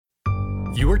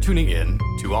You are tuning in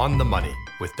to On the Money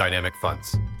with Dynamic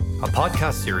Funds, a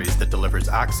podcast series that delivers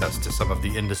access to some of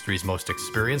the industry's most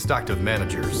experienced active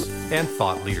managers and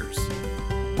thought leaders.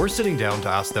 We're sitting down to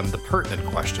ask them the pertinent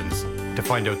questions to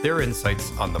find out their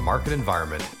insights on the market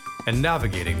environment and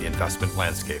navigating the investment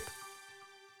landscape.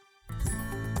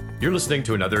 You're listening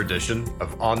to another edition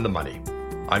of On the Money.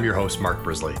 I'm your host, Mark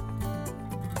Brisley.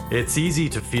 It's easy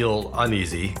to feel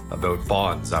uneasy about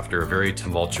bonds after a very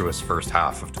tumultuous first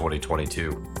half of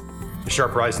 2022. The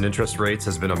sharp rise in interest rates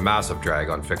has been a massive drag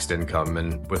on fixed income,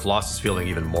 and with losses feeling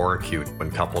even more acute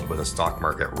when coupled with a stock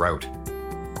market rout.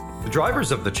 The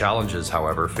drivers of the challenges,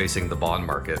 however, facing the bond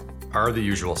market are the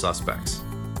usual suspects.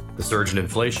 The surge in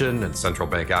inflation and central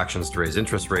bank actions to raise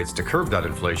interest rates to curb that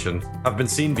inflation have been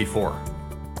seen before.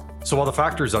 So while the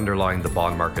factors underlying the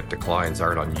bond market declines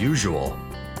aren't unusual,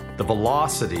 the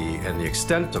velocity and the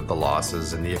extent of the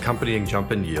losses and the accompanying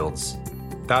jump in yields,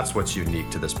 that's what's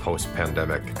unique to this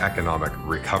post-pandemic economic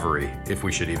recovery, if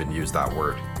we should even use that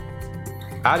word.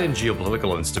 Add in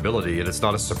geopolitical instability, and it's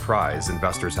not a surprise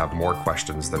investors have more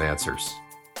questions than answers.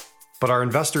 But are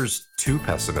investors too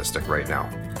pessimistic right now?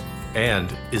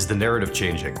 And is the narrative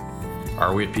changing?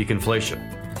 Are we at peak inflation?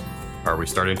 Are we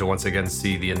starting to once again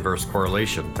see the inverse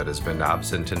correlation that has been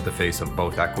absent in the face of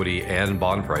both equity and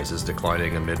bond prices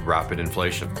declining amid rapid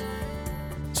inflation?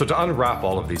 So to unwrap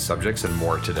all of these subjects and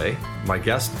more today, my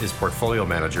guest is portfolio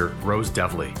manager Rose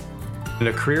Devley. In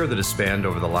a career that has spanned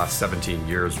over the last 17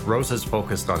 years, Rose has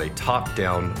focused on a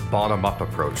top-down, bottom-up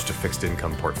approach to fixed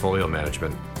income portfolio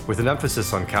management with an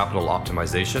emphasis on capital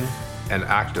optimization and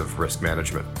active risk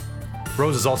management.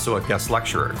 Rose is also a guest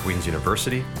lecturer at Queen's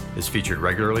University, is featured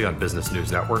regularly on business news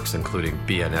networks including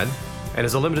BNN, and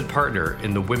is a limited partner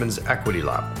in the Women's Equity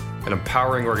Lab, an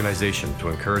empowering organization to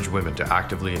encourage women to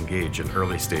actively engage in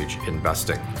early-stage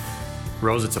investing.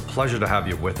 Rose, it's a pleasure to have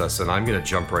you with us, and I'm going to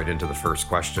jump right into the first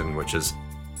question, which is,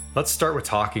 let's start with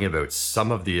talking about some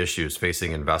of the issues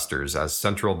facing investors as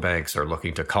central banks are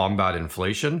looking to combat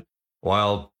inflation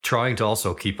while trying to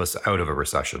also keep us out of a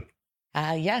recession.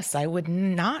 Yes, I would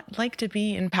not like to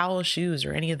be in Powell's shoes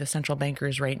or any of the central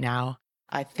bankers right now.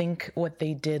 I think what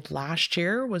they did last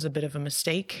year was a bit of a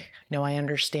mistake. I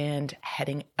understand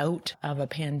heading out of a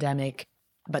pandemic,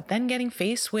 but then getting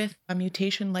faced with a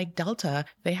mutation like Delta,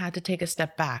 they had to take a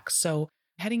step back. So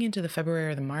heading into the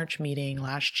February or the March meeting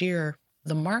last year,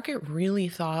 the market really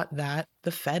thought that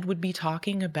the Fed would be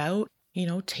talking about,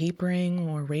 tapering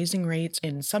or raising rates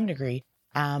in some degree.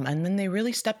 And then they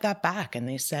really stepped that back and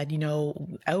they said,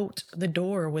 out the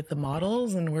door with the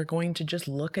models, and we're going to just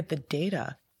look at the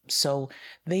data. So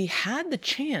they had the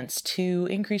chance to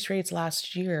increase rates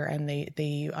last year, and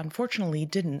they unfortunately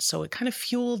didn't. So it kind of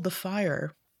fueled the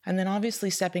fire. And then obviously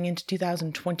stepping into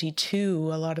 2022,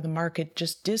 a lot of the market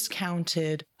just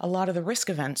discounted a lot of the risk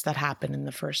events that happened in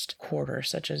the first quarter,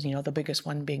 such as, the biggest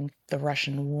one being the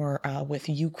Russian war with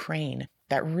Ukraine,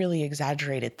 that really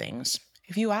exaggerated things.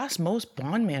 If you ask most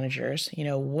bond managers,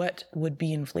 what would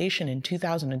be inflation in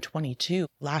 2022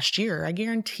 last year, I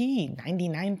guarantee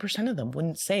 99% of them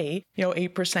wouldn't say,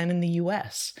 8% in the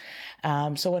US.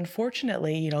 So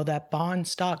unfortunately, that bond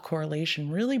stock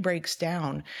correlation really breaks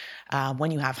down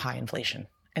when you have high inflation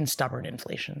and stubborn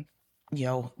inflation.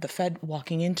 The Fed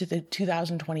walking into the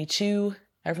 2022,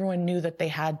 everyone knew that they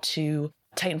had to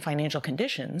tighten financial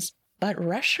conditions. But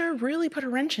Russia really put a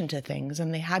wrench into things,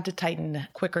 and they had to tighten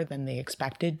quicker than they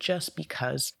expected just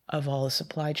because of all the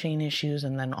supply chain issues,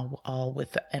 and then all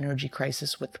with the energy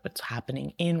crisis with what's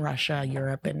happening in Russia,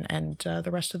 Europe, and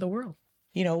the rest of the world.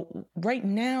 Right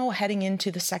now, heading into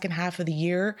the second half of the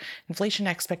year, inflation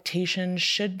expectations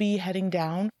should be heading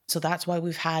down. So that's why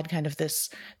we've had kind of this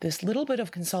little bit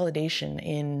of consolidation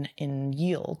in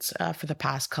yields for the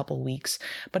past couple weeks.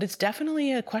 But it's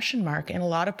definitely a question mark in a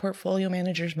lot of portfolio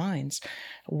managers' minds.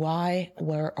 Why,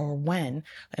 where, or when,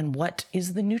 and what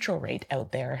is the neutral rate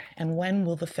out there? And when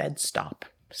will the Fed stop?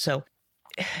 So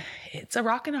it's a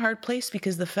rock and a hard place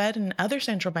because the Fed and other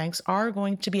central banks are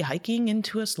going to be hiking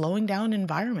into a slowing down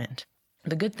environment.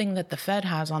 The good thing that the Fed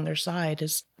has on their side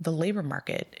is the labor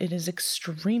market. It is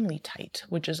extremely tight,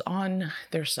 which is on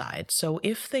their side. So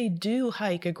if they do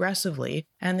hike aggressively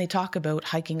and they talk about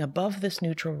hiking above this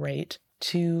neutral rate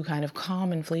to kind of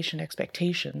calm inflation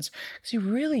expectations, because you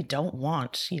really don't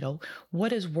want,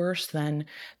 what is worse than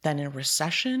a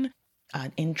recession?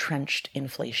 Entrenched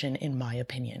inflation, in my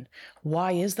opinion.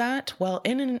 Why is that? Well,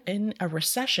 in a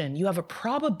recession, you have a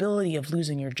probability of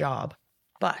losing your job.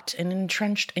 But in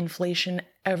entrenched inflation,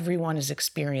 everyone is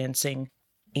experiencing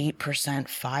 8%,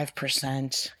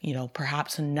 5%,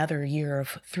 perhaps another year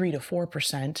of 3 to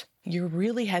 4%. you're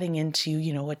really heading into,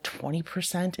 a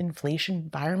 20% inflation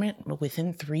environment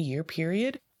within 3-year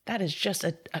period. That is just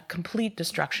a complete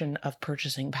destruction of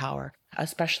purchasing power,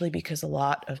 especially because a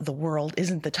lot of the world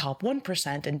isn't the top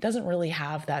 1% and doesn't really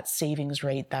have that savings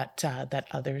rate that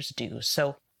others do.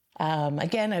 So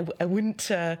again, I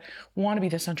wouldn't want to be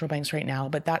the central banks right now,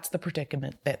 but that's the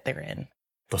predicament that they're in.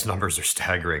 Those numbers are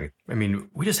staggering. I mean,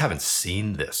 we just haven't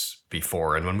seen this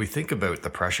before. And when we think about the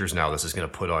pressures now this is going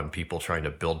to put on people trying to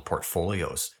build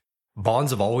portfolios,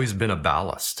 bonds have always been a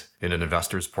ballast in an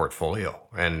investor's portfolio.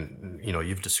 And,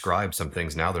 you've described some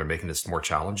things now that are making this more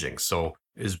challenging. So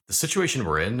is the situation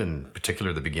we're in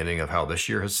particular the beginning of how this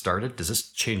year has started, does this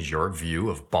change your view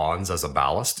of bonds as a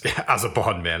ballast as a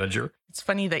bond manager? It's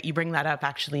funny that you bring that up,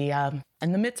 actually.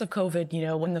 In the midst of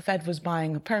COVID, when the Fed was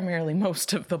buying primarily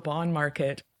most of the bond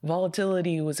market,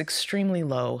 volatility was extremely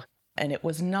low. And it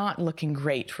was not looking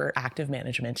great for active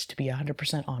management, to be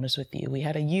 100% honest with you. We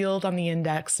had a yield on the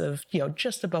index of,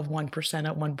 just above 1%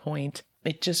 at one point.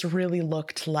 It just really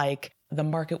looked like the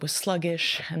market was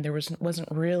sluggish and there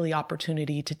wasn't really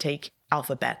opportunity to take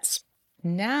alpha bets.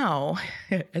 Now,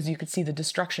 as you could see, the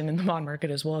destruction in the bond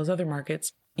market as well as other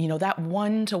markets, that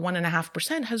 1 to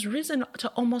 1.5% has risen to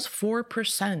almost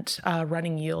 4%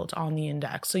 running yield on the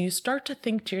index. So you start to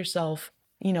think to yourself,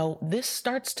 this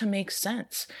starts to make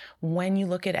sense when you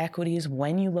look at equities,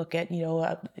 when you look at,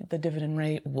 the dividend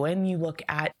rate, when you look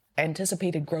at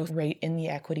anticipated growth rate in the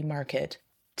equity market.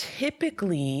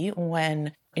 Typically,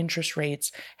 when interest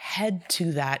rates head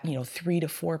to that, 3 to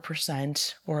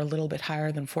 4% or a little bit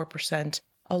higher than 4%,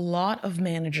 a lot of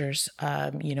managers,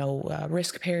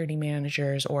 risk parity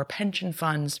managers or pension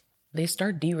funds, they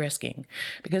start de-risking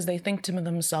because they think to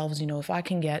themselves, if I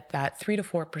can get that 3 to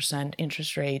 4%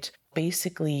 interest rate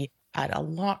basically at a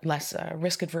lot less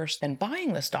risk adverse than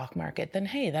buying the stock market, then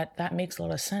hey, that makes a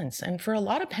lot of sense. And for a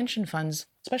lot of pension funds,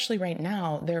 especially right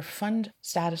now, their fund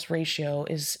status ratio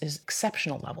is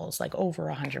exceptional levels, like over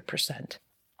 100%.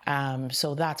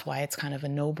 So that's why it's kind of a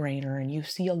no-brainer. And you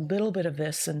see a little bit of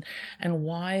this and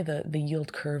why the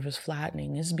yield curve is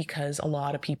flattening is because a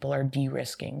lot of people are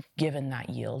de-risking given that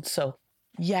yield. So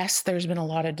yes, there's been a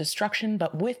lot of destruction,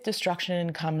 but with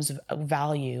destruction comes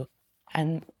value.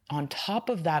 And on top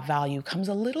of that value comes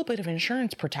a little bit of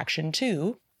insurance protection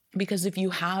too, because if you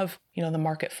have, the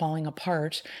market falling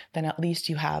apart, then at least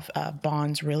you have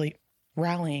bonds really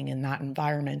rallying in that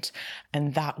environment.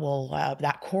 And that will,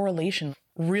 that correlation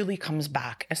really comes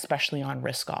back, especially on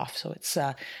risk off. So it's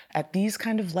at these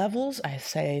kind of levels, I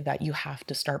say that you have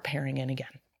to start pairing in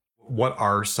again. What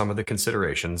are some of the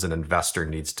considerations an investor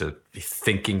needs to be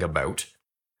thinking about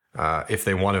if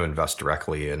they want to invest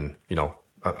directly in,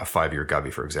 a 5-year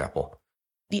Govy, for example?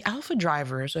 The alpha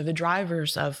drivers or the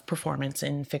drivers of performance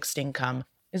in fixed income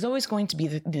is always going to be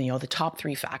the top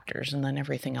 3 factors, and then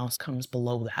everything else comes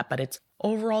below that. But it's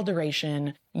overall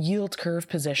duration, yield curve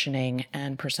positioning,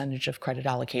 and percentage of credit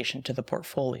allocation to the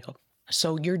portfolio.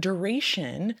 So your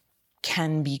duration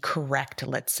can be correct,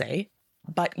 let's say,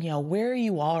 but where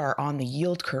you are on the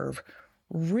yield curve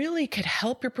really could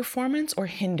help your performance or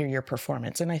hinder your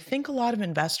performance. And I think a lot of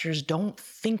investors don't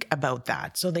think about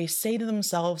that. So they say to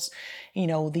themselves,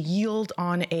 the yield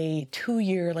on a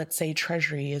 2-year, let's say,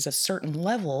 treasury is a certain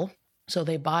level. So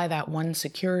they buy that one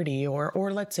security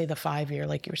or let's say the 5-year,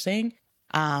 like you're saying.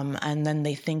 And then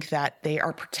they think that they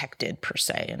are protected per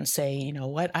se and say,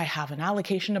 I have an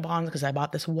allocation to bonds because I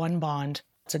bought this one bond.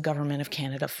 It's a Government of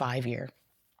Canada 5-year.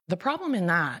 The problem in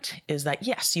that is that,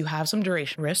 yes, you have some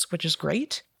duration risk, which is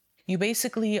great. You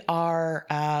basically are,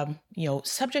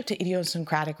 subject to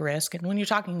idiosyncratic risk. And when you're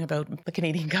talking about the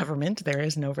Canadian government, there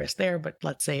is no risk there. But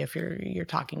let's say if you're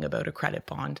talking about a credit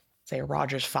bond, say a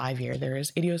Rogers 5-year, there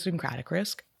is idiosyncratic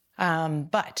risk.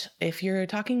 But if you're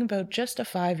talking about just a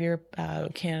 5-year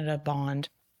Canada bond,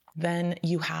 then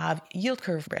you have yield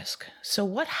curve risk. So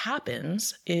what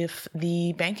happens if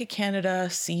the Bank of Canada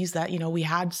sees that, we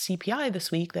had CPI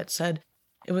this week that said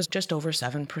it was just over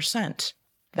 7%?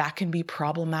 That can be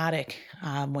problematic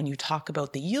when you talk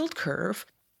about the yield curve,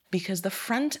 because the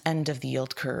front end of the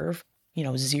yield curve,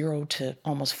 0 to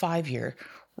almost 5-year,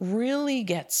 really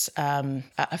gets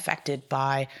affected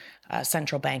by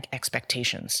central bank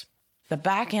expectations. The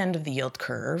back end of the yield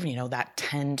curve, that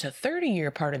 10 to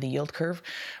 30-year part of the yield curve,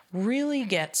 really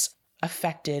gets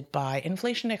affected by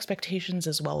inflation expectations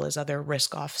as well as other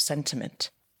risk-off sentiment.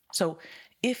 So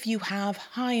if you have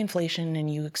high inflation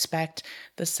and you expect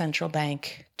the central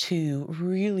bank to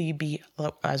really be,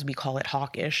 as we call it,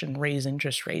 hawkish and raise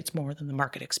interest rates more than the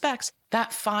market expects,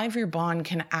 that 5-year bond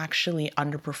can actually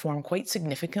underperform quite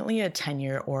significantly a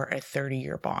 10-year or a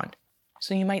 30-year bond.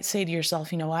 So you might say to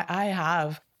yourself, I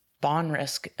have bond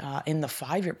risk in the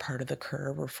 5-year part of the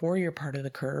curve or 4-year part of the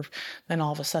curve, then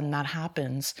all of a sudden that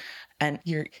happens. And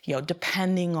you're,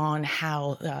 depending on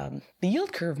how the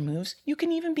yield curve moves, you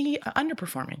can even be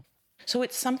underperforming. So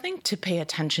it's something to pay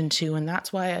attention to. And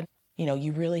that's why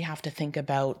you really have to think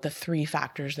about the 3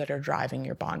 factors that are driving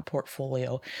your bond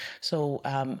portfolio. So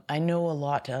I know a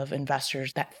lot of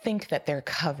investors that think that they're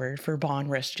covered for bond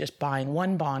risk just buying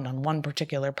one bond on one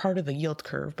particular part of the yield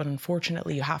curve. But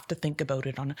unfortunately, you have to think about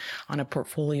it on a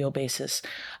portfolio basis.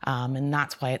 And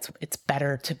that's why it's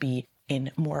better to be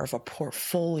in more of a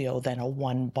portfolio than a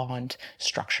one bond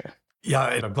structure. Yeah,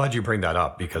 and I'm glad you bring that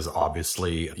up because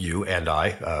obviously you and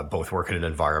I both work in an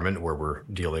environment where we're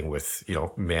dealing with,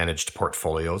 managed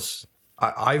portfolios.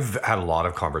 I've had a lot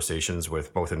of conversations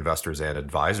with both investors and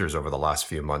advisors over the last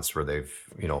few months where they've,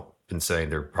 been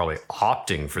saying they're probably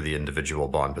opting for the individual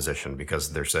bond position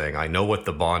because they're saying, I know what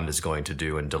the bond is going to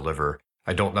do and deliver.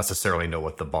 I don't necessarily know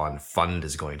what the bond fund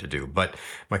is going to do. But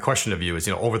my question of you is,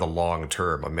 over the long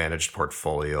term, a managed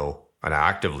portfolio, an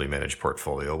actively managed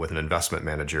portfolio with an investment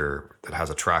manager that has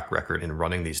a track record in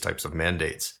running these types of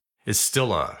mandates is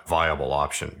still a viable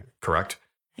option, correct?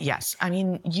 Yes. I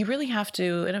mean, you really have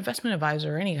to, an investment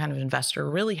advisor or any kind of investor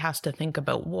really has to think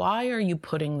about why are you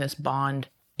putting this bond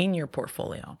in your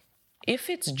portfolio?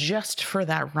 If it's just for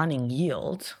that running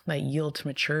yield, that yield to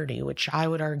maturity, which I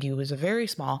would argue is a very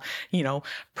small,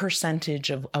 percentage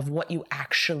of what you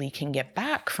actually can get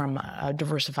back from a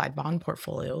diversified bond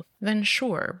portfolio, then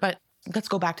sure. But let's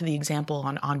go back to the example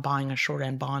on buying a short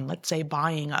end bond. Let's say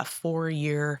buying a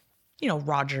 4-year,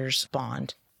 Rogers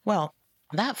bond. Well,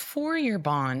 that 4-year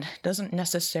bond doesn't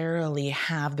necessarily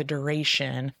have the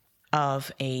duration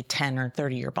of a 10 or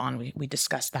 30-year bond. We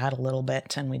discussed that a little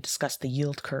bit, and we discussed the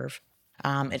yield curve.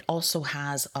 It also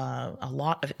has a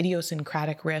lot of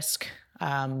idiosyncratic risk.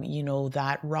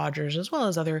 That Rogers, as well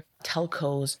as other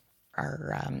telcos,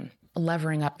 are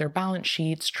levering up their balance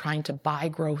sheets, trying to buy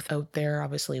growth out there.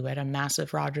 Obviously, we had a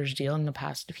massive Rogers deal in the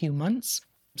past few months.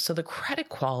 So the credit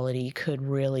quality could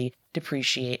really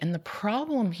depreciate. And the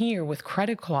problem here with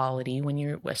credit quality,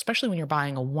 especially when you're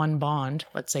buying a one bond,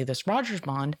 let's say this Rogers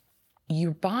bond,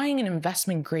 you're buying an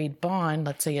investment grade bond,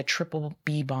 let's say a triple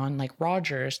B bond like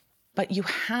Rogers, but you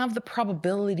have the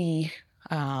probability,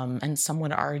 and some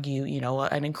would argue,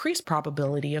 an increased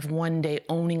probability of one day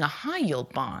owning a high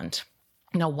yield bond.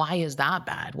 Now, why is that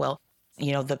bad? Well,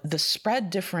 the spread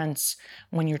difference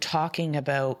when you're talking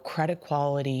about credit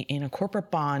quality in a corporate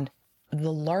bond,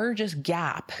 the largest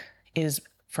gap is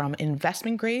from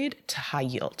investment grade to high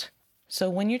yield. So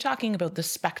when you're talking about the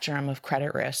spectrum of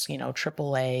credit risk,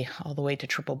 triple A all the way to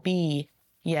triple B,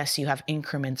 yes, you have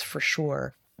increments for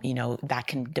sure. That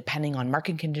can, depending on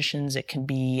market conditions, it can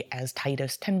be as tight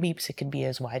as 10 beeps, it can be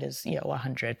as wide as,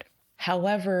 100.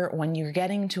 However, when you're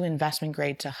getting to investment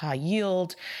grade to high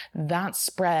yield, that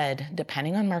spread,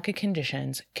 depending on market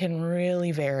conditions, can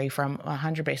really vary from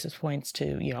 100 basis points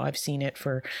to, I've seen it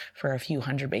for a few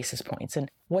hundred basis points.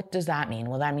 And what does that mean?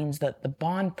 Well, that means that the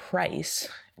bond price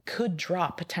could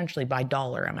drop potentially by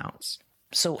dollar amounts.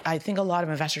 So I think a lot of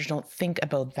investors don't think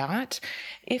about that.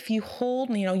 If you hold,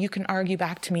 you can argue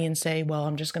back to me and say, well,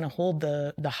 I'm just going to hold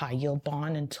the high yield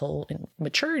bond until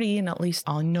maturity, and at least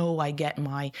I'll know I get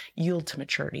my yield to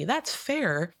maturity. That's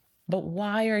fair, but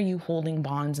why are you holding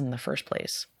bonds in the first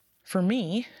place? For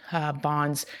me,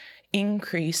 bonds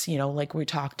increase, like we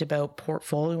talked about,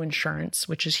 portfolio insurance,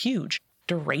 which is huge.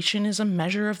 Duration is a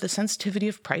measure of the sensitivity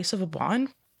of price of a bond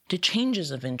to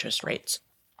changes of interest rates.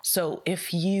 So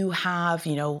if you have,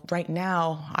 right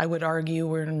now, I would argue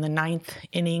we're in the 9th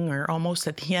inning or almost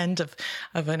at the end of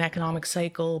an economic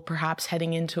cycle, perhaps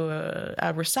heading into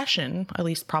a recession, at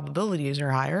least probabilities are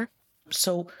higher.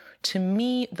 So to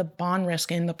me, the bond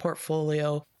risk in the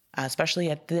portfolio, especially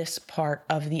at this part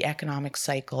of the economic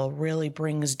cycle, really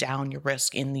brings down your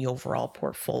risk in the overall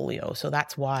portfolio. So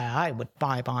that's why I would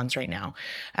buy bonds right now.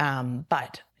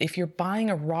 But if you're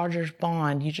buying a Rogers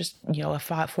bond, you just, a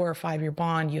 4 or 5 year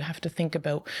bond, you have to think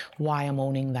about why I'm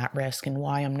owning that risk and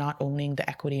why I'm not owning the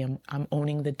equity, I'm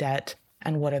owning the debt,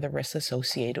 and what are the risks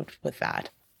associated with that.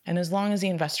 And as long as the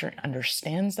investor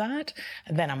understands that,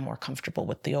 then I'm more comfortable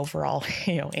with the overall,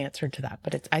 answer to that.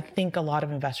 But I think a lot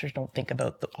of investors don't think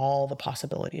about all the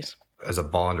possibilities. As a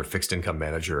bond or fixed income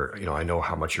manager, I know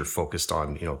how much you're focused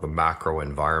on, the macro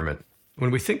environment.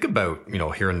 When we think about,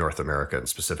 here in North America and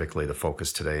specifically the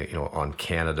focus today, on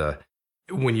Canada,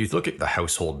 when you look at the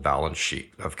household balance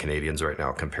sheet of Canadians right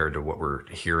now compared to what we're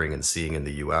hearing and seeing in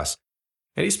the US,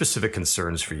 any specific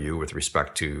concerns for you with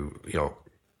respect to,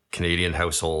 Canadian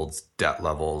households, debt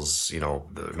levels,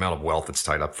 the amount of wealth that's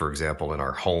tied up, for example, in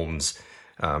our homes,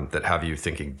 that have you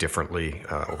thinking differently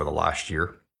over the last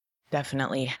year?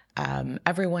 Definitely.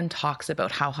 Everyone talks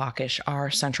about how hawkish our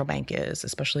central bank is,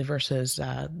 especially versus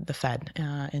the Fed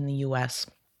in the US.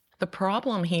 The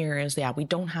problem here is, we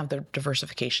don't have the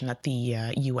diversification that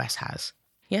the US has.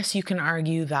 Yes, you can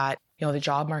argue that, the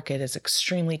job market is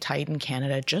extremely tight in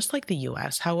Canada, just like the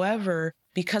US. However,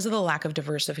 because of the lack of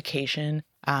diversification,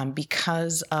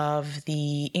 because of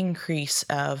the increase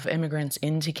of immigrants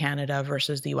into Canada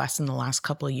versus the US in the last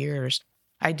couple of years,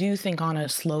 I do think on a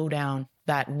slowdown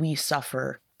that we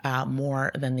suffer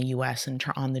more than the US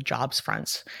on the jobs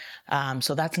fronts.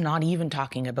 So that's not even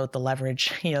talking about the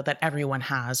leverage, that everyone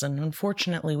has. And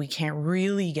unfortunately, we can't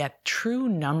really get true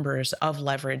numbers of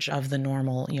leverage of the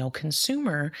normal,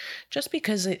 consumer, just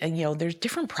because, there's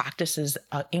different practices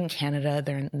in Canada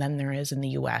than there is in the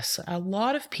US. A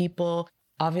lot of people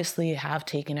obviously have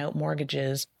taken out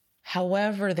mortgages.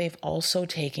 However, they've also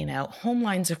taken out home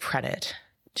lines of credit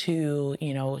to,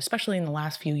 especially in the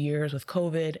last few years with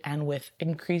COVID and with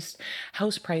increased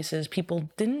house prices, people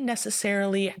didn't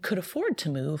necessarily could afford to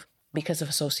move because of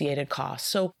associated costs.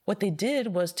 So what they did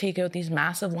was take out these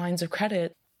massive lines of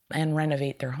credit and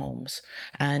renovate their homes.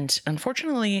 And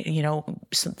unfortunately,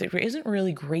 there isn't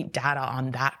really great data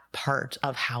on that part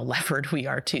of how levered we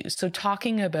are too. So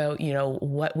talking about,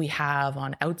 what we have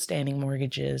on outstanding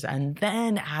mortgages and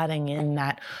then adding in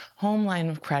that home line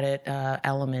of credit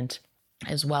element,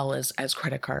 as well as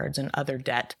credit cards and other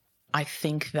debt, I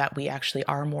think that we actually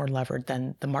are more levered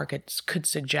than the markets could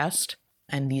suggest.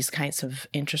 And these kinds of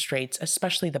interest rates,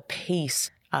 especially the pace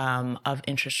of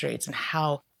interest rates and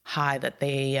how high that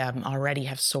they already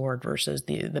have soared versus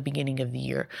the beginning of the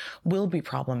year, will be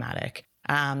problematic.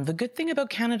 The good thing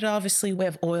about Canada, obviously, we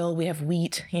have oil, we have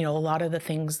wheat, a lot of the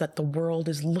things that the world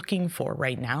is looking for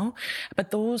right now.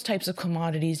 But those types of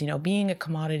commodities, being a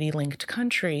commodity-linked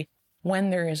country,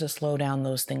 when there is a slowdown,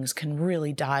 those things can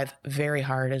really dive very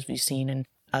hard, as we've seen in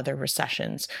other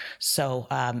recessions. So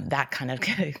that kind of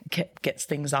gets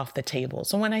things off the table.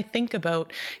 So when I think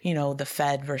about, the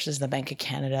Fed versus the Bank of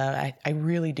Canada, I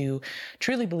really do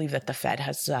truly believe that the Fed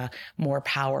has more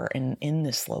power in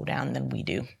this slowdown than we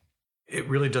do. It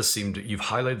really does seem you've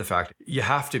highlighted the fact you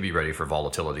have to be ready for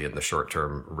volatility in the short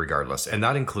term regardless. And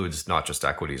that includes not just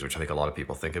equities, which I think a lot of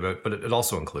people think about, but it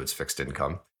also includes fixed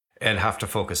income. And have to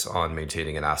focus on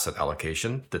maintaining an asset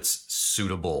allocation that's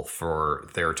suitable for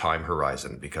their time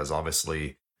horizon, because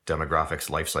obviously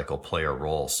demographics, life cycle play a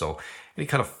role. So any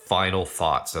kind of final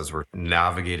thoughts as we're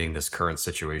navigating this current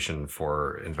situation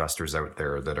for investors out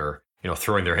there that are,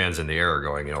 throwing their hands in the air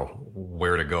going,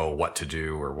 where to go, what to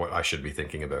do, or what I should be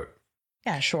thinking about?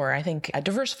 Yeah, sure. I think a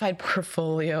diversified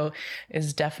portfolio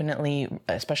is definitely,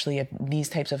 especially at these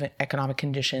types of economic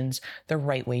conditions, the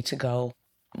right way to go.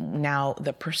 Now,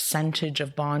 the percentage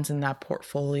of bonds in that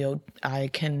portfolio, I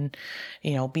can,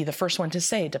 be the first one to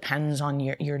say, depends on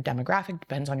your demographic,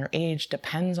 depends on your age,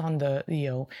 depends on the,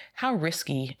 how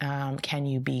risky can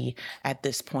you be at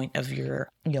this point of your,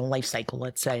 life cycle,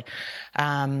 let's say.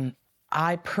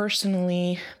 I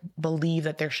personally believe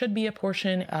that there should be a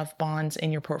portion of bonds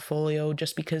in your portfolio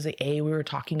just because, we were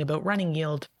talking about running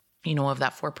yield, of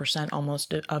that 4%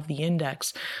 almost of the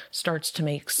index starts to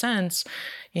make sense,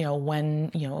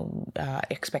 when,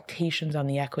 expectations on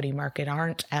the equity market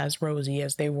aren't as rosy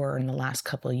as they were in the last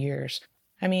couple of years.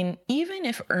 I mean, even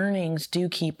if earnings do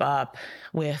keep up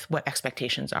with what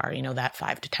expectations are, that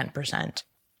 5 to 10%,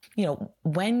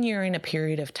 when you're in a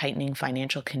period of tightening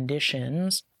financial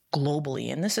conditions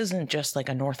globally, and this isn't just like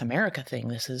a North America thing,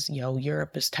 this is,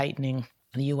 Europe is tightening,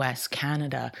 the US,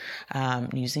 Canada,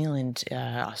 New Zealand,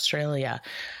 Australia,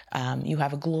 you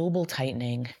have a global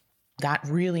tightening. That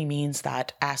really means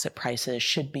that asset prices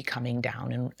should be coming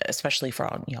down. And especially for,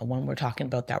 when we're talking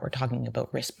about that, we're talking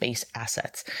about risk-based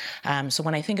assets. So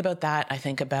when I think about that, I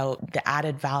think about the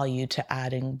added value to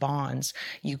adding bonds.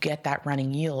 You get that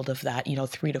running yield of that,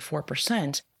 3 to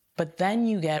 4%. But then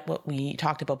you get what we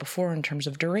talked about before in terms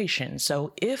of duration.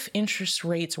 So if interest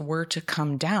rates were to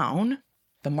come down,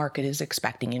 the market is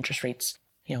expecting interest rates.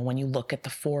 When you look at the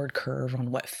forward curve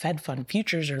on what Fed fund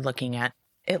futures are looking at,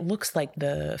 it looks like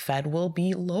the Fed will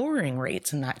be lowering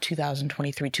rates in that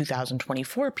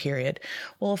 2023-2024 period.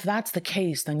 Well, if that's the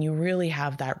case, then you really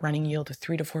have that running yield of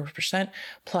 3 to 4%,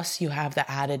 plus you have the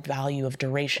added value of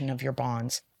duration of your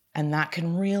bonds. And that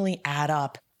can really add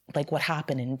up, like what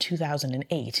happened in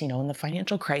 2008, in the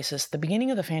financial crisis, the beginning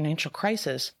of the financial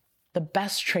crisis, the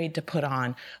best trade to put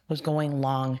on was going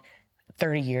long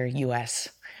 30-year US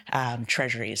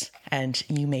treasuries. And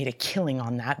you made a killing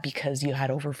on that because you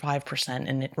had over 5%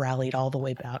 and it rallied all the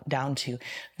way down to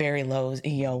very low,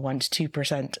 1 to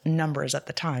 2% numbers at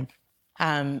the time.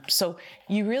 So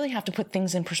you really have to put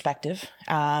things in perspective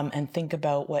and think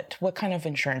about what kind of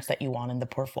insurance that you want in the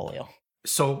portfolio.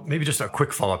 So maybe just a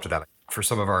quick follow-up to that. For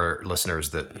some of our listeners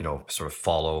that, sort of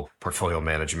follow portfolio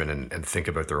management and think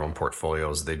about their own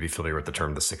portfolios, they'd be familiar with the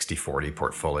term the 60-40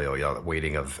 portfolio, the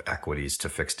weighting of equities to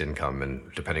fixed income.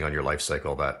 And depending on your life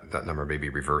cycle, that number may be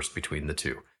reversed between the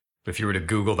two. But if you were to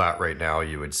Google that right now,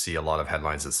 you would see a lot of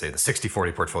headlines that say the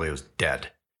 60-40 portfolio is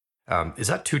dead. Is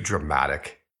that too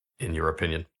dramatic in your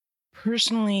opinion?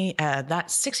 Personally, that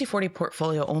 60-40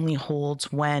 portfolio only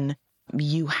holds when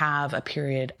you have a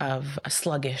period of a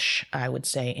sluggish, I would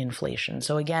say, inflation.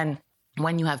 So again,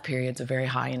 when you have periods of very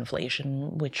high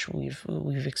inflation, which we've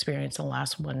experienced in the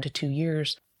last 1 to 2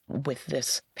 years with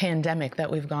this pandemic that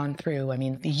we've gone through. I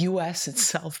mean, the US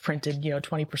itself printed,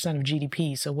 20% of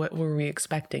GDP. So what were we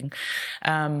expecting?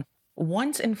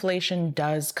 Once inflation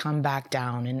does come back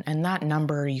down, and that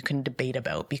number you can debate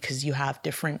about because you have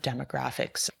different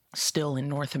demographics. Still in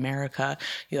North America,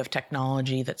 you have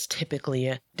technology that's typically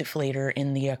a deflator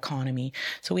in the economy.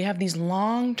 So we have these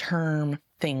long-term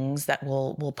things that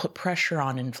will put pressure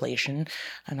on inflation.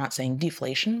 I'm not saying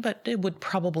deflation, but it would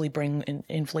probably bring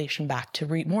inflation back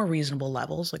to more reasonable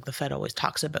levels. Like the Fed always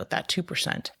talks about that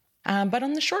 2%. But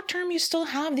on the short term, you still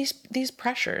have these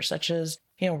pressures, such as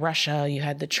Russia. You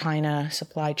had the China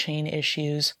supply chain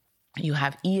issues. You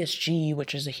have ESG,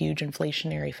 which is a huge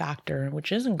inflationary factor,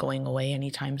 which isn't going away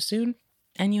anytime soon.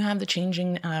 And you have the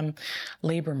changing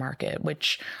labor market,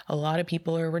 which a lot of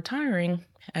people are retiring,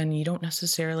 and you don't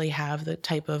necessarily have the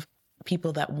type of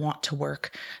people that want to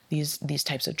work these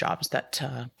types of jobs that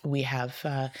we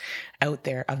have out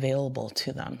there available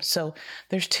to them. So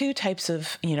there's two types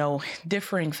of,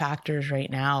 differing factors right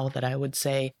now that I would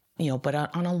say, but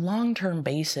on a long-term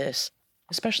basis,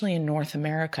 especially in North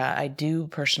America, I do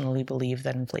personally believe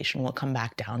that inflation will come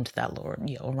back down to that lower,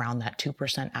 around that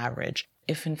 2% average.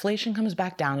 If inflation comes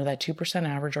back down to that 2%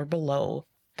 average or below,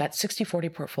 that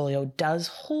 60-40 portfolio does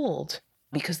hold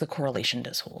because the correlation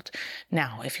does hold.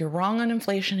 Now, if you're wrong on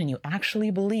inflation and you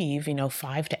actually believe,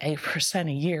 5 to 8%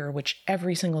 a year, which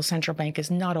every single central bank is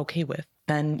not okay with,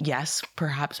 then yes,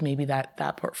 perhaps maybe that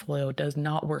portfolio does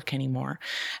not work anymore.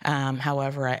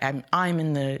 However, I'm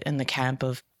in the camp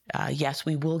of yes,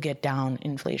 we will get down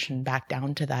inflation back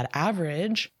down to that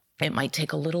average. It might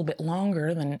take a little bit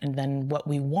longer than what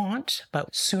we want,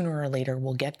 but sooner or later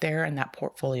we'll get there and that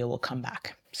portfolio will come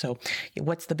back. So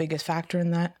what's the biggest factor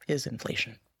in that is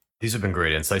inflation. These have been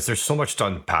great insights. There's so much to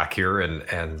unpack here.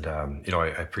 And I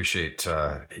appreciate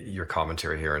your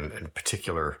commentary here. In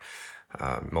particular,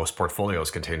 most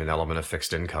portfolios contain an element of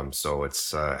fixed income. So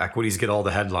it's equities get all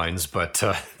the headlines, but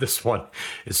this one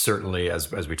is certainly, as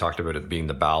we talked about it being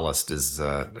the ballast, is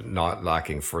not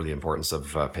lacking for the importance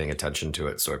of paying attention to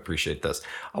it. So I appreciate this.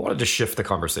 I wanted to shift the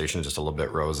conversation just a little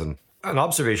bit, Rose. And an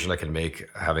observation I can make,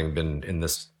 having been in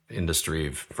this industry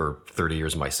for 30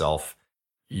 years myself,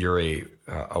 you're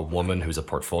a woman who's a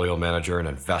portfolio manager, an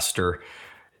investor.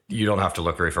 You don't have to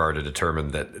look very far to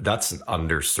determine that that's an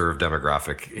underserved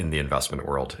demographic in the investment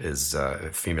world is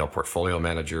female portfolio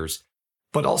managers.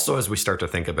 But also as we start to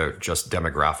think about just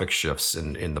demographic shifts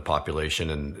in the population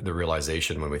and the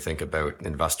realization when we think about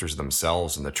investors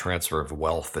themselves and the transfer of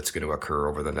wealth that's going to occur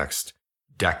over the next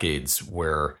decades,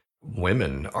 where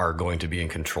women are going to be in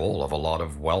control of a lot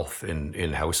of wealth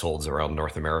in households around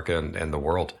North America and the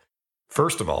world.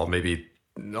 First of all, maybe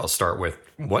I'll start with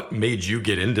what made you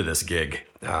get into this gig.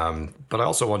 But I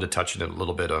also wanted to touch in a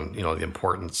little bit on, the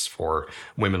importance for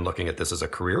women looking at this as a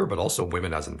career, but also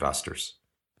women as investors.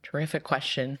 Terrific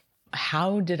question.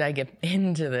 How did I get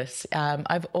into this?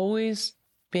 I've always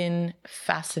been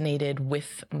fascinated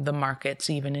with the markets,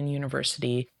 even in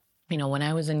university. When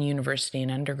I was in university in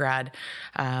undergrad,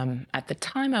 at the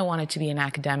time I wanted to be an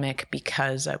academic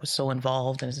because I was so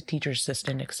involved as a teacher's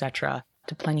assistant, etc.,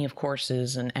 to plenty of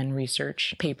courses and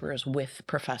research papers with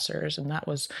professors. And that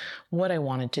was what I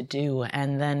wanted to do.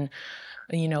 And then,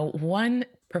 one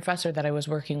professor that I was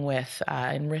working with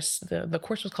in risk, the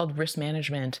course was called Risk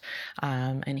Management.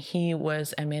 And he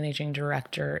was a managing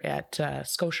director at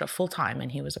Scotia full-time,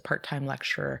 and he was a part-time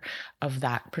lecturer of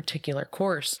that particular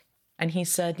course. And he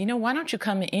said, why don't you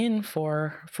come in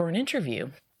for an interview?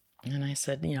 And I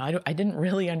said, I didn't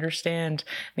really understand.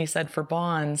 And he said, for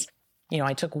bonds,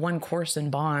 I took one course in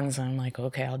bonds. And I'm like,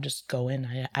 okay, I'll just go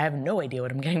in. I have no idea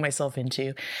what I'm getting myself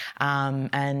into.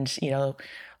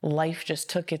 life just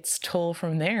took its toll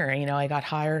from there. I got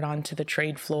hired onto the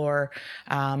trade floor.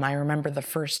 I remember the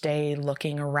first day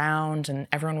looking around and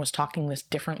everyone was talking this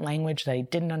different language that I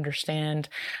didn't understand.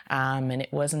 And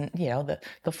it wasn't,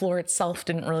 the floor itself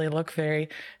didn't really look very,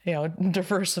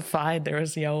 diversified. There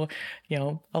was, a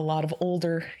lot of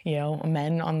older,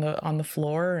 men on the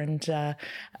floor. And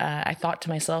I thought to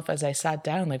myself as I sat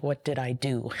down, like, what did I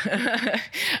do?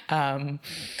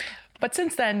 But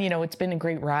since then, it's been a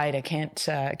great ride. I can't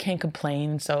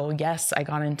complain. So yes, I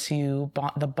got into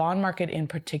the bond market in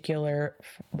particular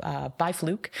by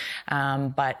fluke.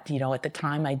 But at the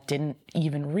time, I didn't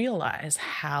even realize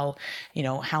how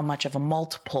much of a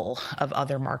multiple of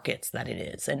other markets that it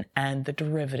is, and the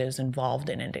derivatives involved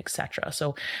in it, etc.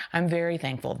 So I'm very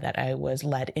thankful that I was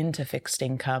led into fixed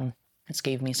income. It's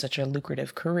gave me such a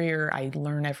lucrative career. I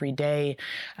learn every day.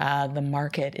 The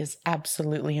market is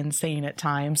absolutely insane at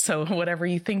times. So whatever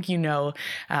you think the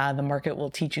market will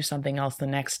teach you something else the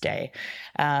next day.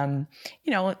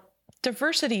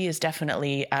 Diversity is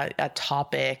definitely a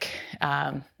topic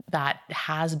that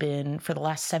has been, for the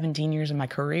last 17 years of my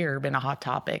career, been a hot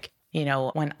topic.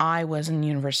 When I was in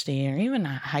university or even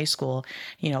high school,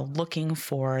 looking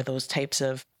for those types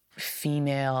of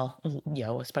female,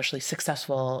 especially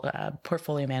successful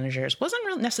portfolio managers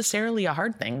wasn't necessarily a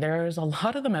hard thing. There's a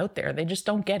lot of them out there. They just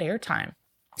don't get airtime.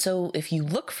 So if you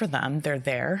look for them, they're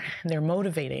there, they're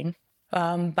motivating,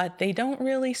 but they don't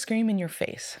really scream in your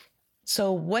face.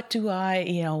 So what do I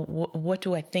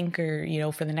think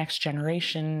for the next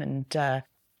generation? And,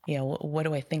 what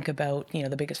do I think about,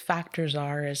 the biggest factors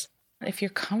are is, if you're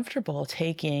comfortable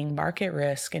taking market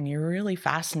risk and you're really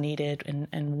fascinated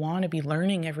and want to be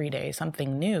learning every day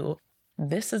something new,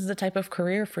 this is the type of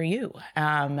career for you.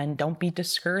 And don't be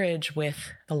discouraged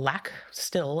with the lack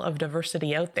still of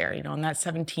diversity out there. In that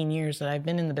 17 years that I've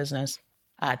been in the business,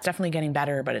 it's definitely getting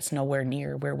better, but it's nowhere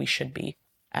near where we should be.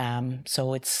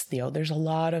 So it's, there's a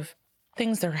lot of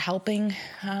things that are helping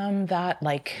that,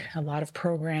 like a lot of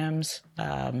programs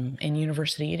in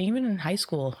university and even in high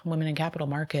school. Women in Capital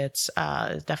Markets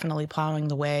is definitely plowing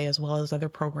the way, as well as other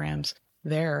programs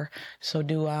there. So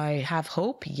do I have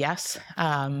hope? Yes.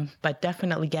 But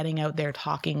definitely getting out there,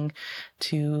 talking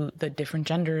to the different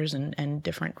genders and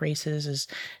different races is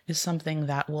something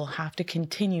that we'll have to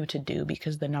continue to do,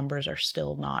 because the numbers are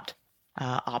still not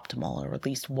optimal, or at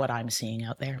least what I'm seeing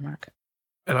out there, Mark.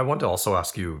 And I want to also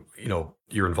ask you,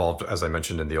 you're involved, as I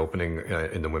mentioned in the opening,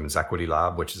 in the Women's Equity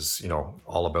Lab, which is,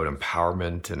 all about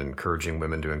empowerment and encouraging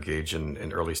women to engage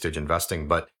in early stage investing.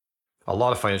 But a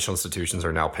lot of financial institutions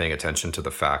are now paying attention to the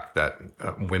fact that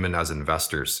women as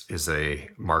investors is a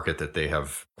market that they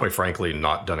have, quite frankly,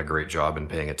 not done a great job in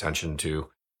paying attention to,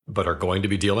 but are going to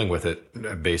be dealing with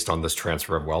it based on this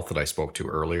transfer of wealth that I spoke to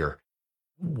earlier.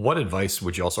 What advice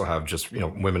would you also have, just,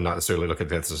 women not necessarily look at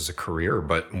this as a career,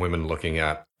 but women looking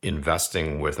at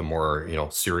investing with a more,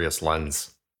 serious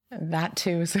lens? That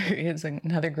too is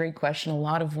another great question. A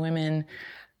lot of women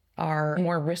are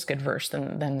more risk adverse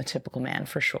than the typical man,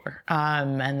 for sure.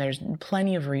 And there's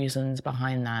plenty of reasons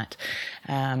behind that.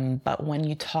 But when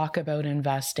you talk about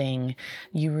investing,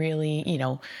 you really,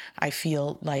 I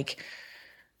feel like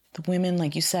the women,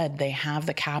 like you said, they have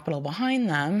the capital behind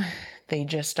them. They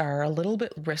just are a little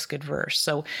bit risk adverse.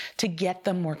 So to get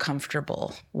them more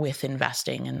comfortable with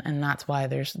investing, and that's why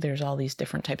there's all these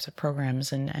different types of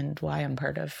programs, and why I'm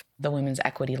part of the Women's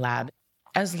Equity Lab.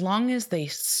 As long as they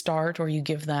start, or you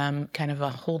give them kind of a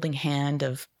holding hand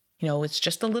of, it's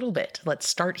just a little bit. Let's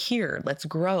start here. Let's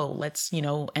grow. Let's,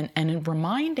 and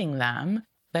reminding them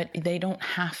that they don't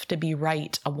have to be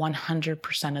right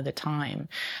 100% of the time.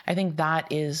 I think that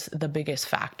is the biggest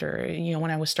factor.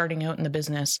 When I was starting out in the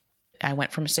business, I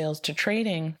went from sales to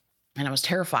trading, and I was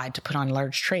terrified to put on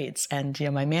large trades. And,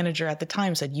 my manager at the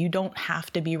time said, you don't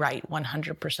have to be right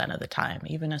 100% of the time.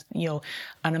 Even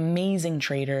an amazing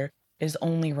trader is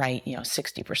only right,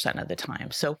 60% of the time.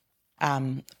 So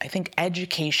I think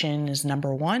education is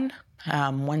number one.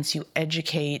 Once you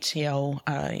educate,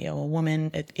 a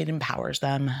woman, it empowers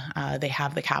them. They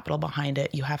have the capital behind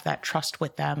it. You have that trust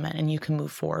with them, and you can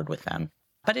move forward with them.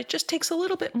 But it just takes a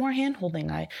little bit more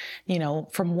handholding,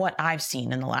 from what I've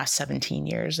seen in the last 17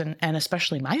 years, and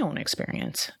especially my own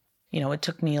experience. It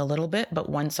took me a little bit, but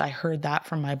once I heard that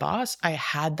from my boss, I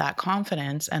had that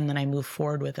confidence, and then I moved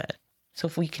forward with it. So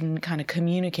if we can kind of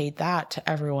communicate that to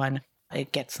everyone,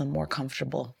 it gets them more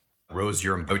comfortable. Rose,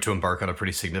 you're about to embark on a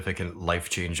pretty significant life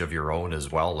change of your own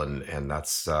as well. And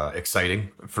that's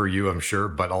exciting for you, I'm sure,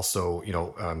 but also,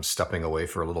 stepping away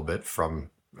for a little bit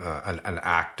from an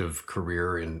active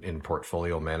career in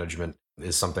portfolio management.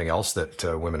 is something else that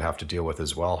women have to deal with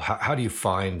as well. How do you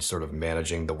find sort of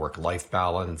managing the work-life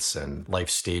balance and life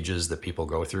stages that people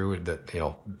go through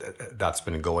that, that's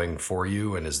been going for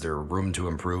you? And is there room to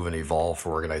improve and evolve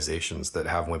for organizations that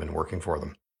have women working for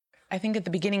them? I think at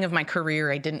the beginning of my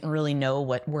career, I didn't really know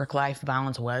what work-life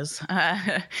balance was.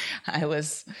 I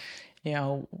was,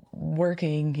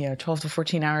 working, 12 to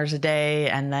 14 hours a day.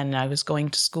 And then I was going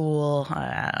to school.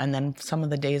 And then some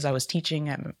of the days I was teaching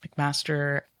at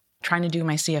McMaster, trying to do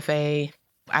my CFA.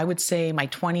 I would say my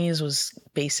 20s was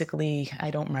basically, I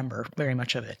don't remember very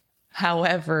much of it.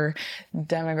 However,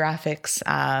 demographics,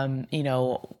 at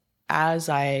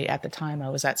the time I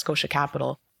was at Scotia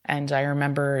Capital, and I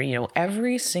remember,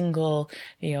 every single,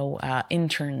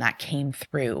 intern that came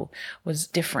through was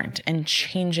different and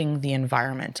changing the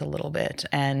environment a little bit.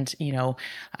 And,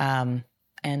 and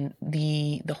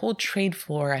the whole trade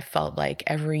floor, I felt like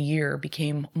every year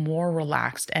became more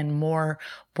relaxed and more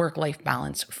work-life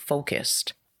balance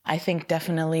focused. I think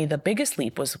definitely the biggest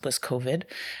leap was COVID,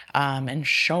 and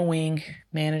showing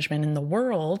management in the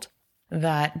world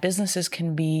that businesses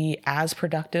can be as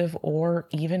productive or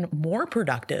even more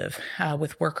productive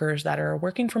with workers that are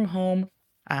working from home,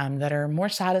 that are more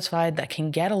satisfied, that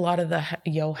can get a lot of the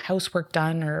housework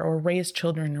done or raise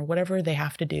children or whatever they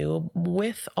have to do,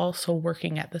 with also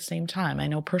working at the same time. I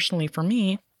know personally for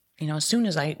me, as soon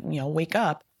as I wake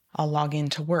up, I'll log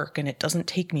into work, and it doesn't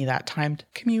take me that time to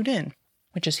commute in,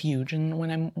 which is huge. And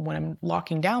when I'm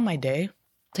locking down my day,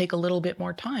 take a little bit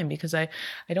more time because I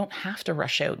don't have to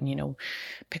rush out and,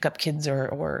 pick up kids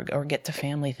or get to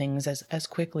family things as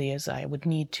quickly as I would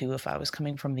need to if I was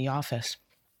coming from the office.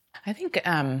 I think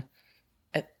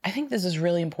this is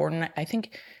really important. I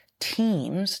think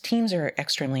teams are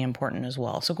extremely important as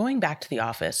well. So going back to the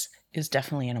office is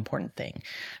definitely an important thing.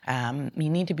 You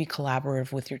need to be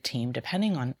collaborative with your team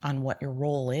depending on what your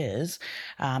role is.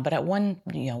 But at one,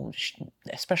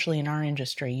 especially in our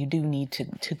industry, you do need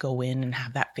to go in and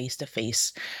have that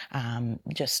face-to-face.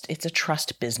 It's a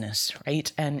trust business,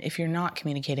 right? And if you're not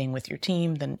communicating with your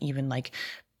team, then even like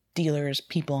dealers,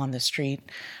 people on the street,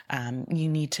 you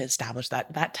need to establish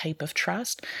that type of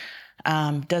trust.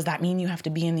 Does that mean you have to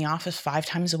be in the office 5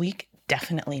 times a week?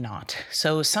 Definitely not.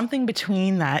 So something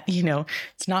between that,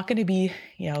 it's not going to be,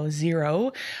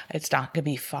 0. It's not going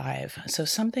to be 5. So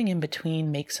something in between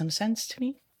makes some sense to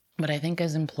me. But I think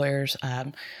as employers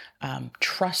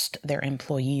trust their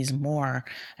employees more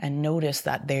and notice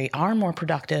that they are more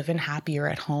productive and happier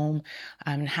at home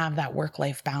and have that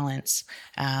work-life balance,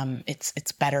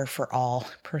 it's better for all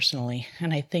personally.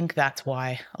 And I think that's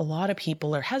why a lot of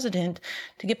people are hesitant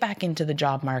to get back into the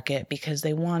job market, because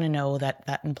they want to know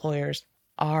that employers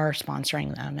are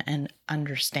sponsoring them and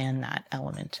understand that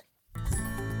element.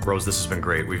 Rose, this has been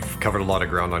great. We've covered a lot of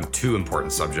ground on 2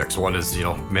 important subjects. One is,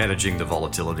 managing the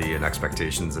volatility and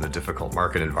expectations in a difficult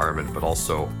market environment, but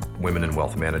also women in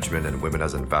wealth management and women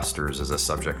as investors is a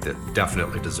subject that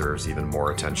definitely deserves even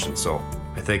more attention. So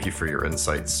I thank you for your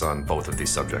insights on both of these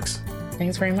subjects.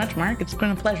 Thanks very much, Mark. It's been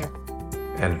a pleasure.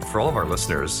 And for all of our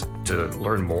listeners, to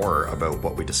learn more about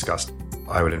what we discussed,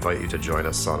 I would invite you to join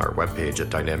us on our webpage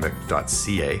at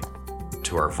dynamic.ca.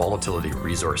 to our Volatility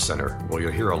Resource Center, where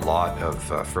you'll hear a lot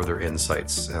of further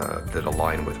insights that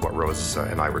align with what Rose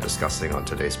and I were discussing on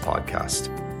today's podcast.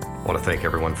 I want to thank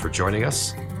everyone for joining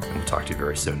us, and we'll talk to you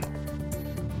very soon.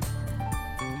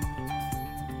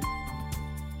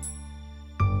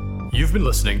 You've been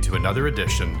listening to another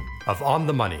edition of On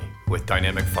the Money with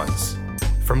Dynamic Funds.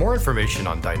 For more information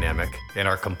on Dynamic and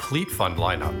our complete fund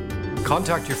lineup,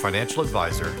 contact your financial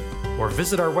advisor or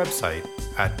visit our website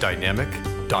at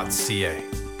dynamic.ca.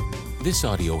 This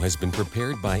audio has been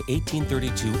prepared by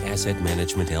 1832 Asset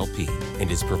Management LP and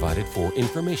is provided for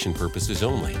information purposes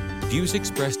only. Views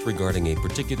expressed regarding a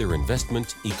particular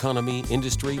investment, economy,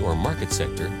 industry, or market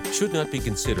sector should not be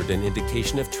considered an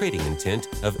indication of trading intent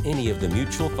of any of the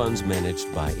mutual funds managed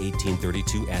by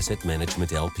 1832 Asset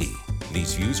Management LP.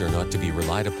 These views are not to be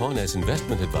relied upon as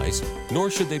investment advice, nor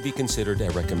should they be considered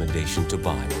a recommendation to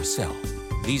buy or sell.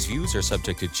 These views are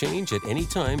subject to change at any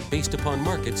time based upon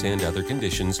markets and other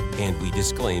conditions, and we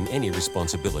disclaim any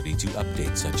responsibility to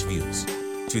update such views.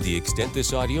 To the extent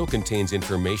this audio contains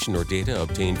information or data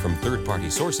obtained from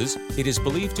third-party sources, it is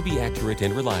believed to be accurate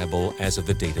and reliable as of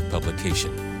the date of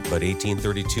publication. But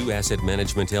 1832 Asset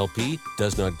Management LP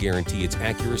does not guarantee its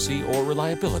accuracy or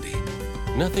reliability.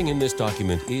 Nothing in this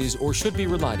document is or should be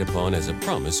relied upon as a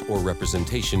promise or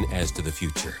representation as to the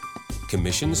future.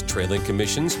 Commissions, trailing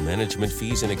commissions, management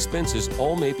fees, and expenses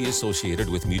all may be associated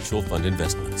with mutual fund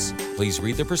investments. Please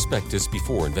read the prospectus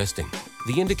before investing.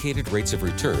 The indicated rates of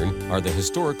return are the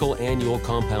historical annual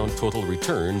compound total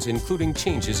returns, including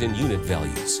changes in unit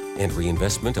values. And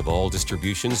reinvestment of all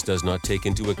distributions does not take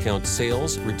into account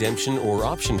sales, redemption, or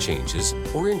option changes,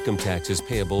 or income taxes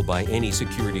payable by any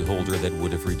security holder that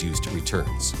would have reduced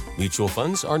returns. Mutual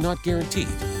funds are not guaranteed.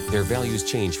 Their values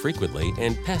change frequently,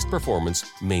 and past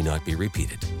performance may not be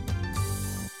repeated.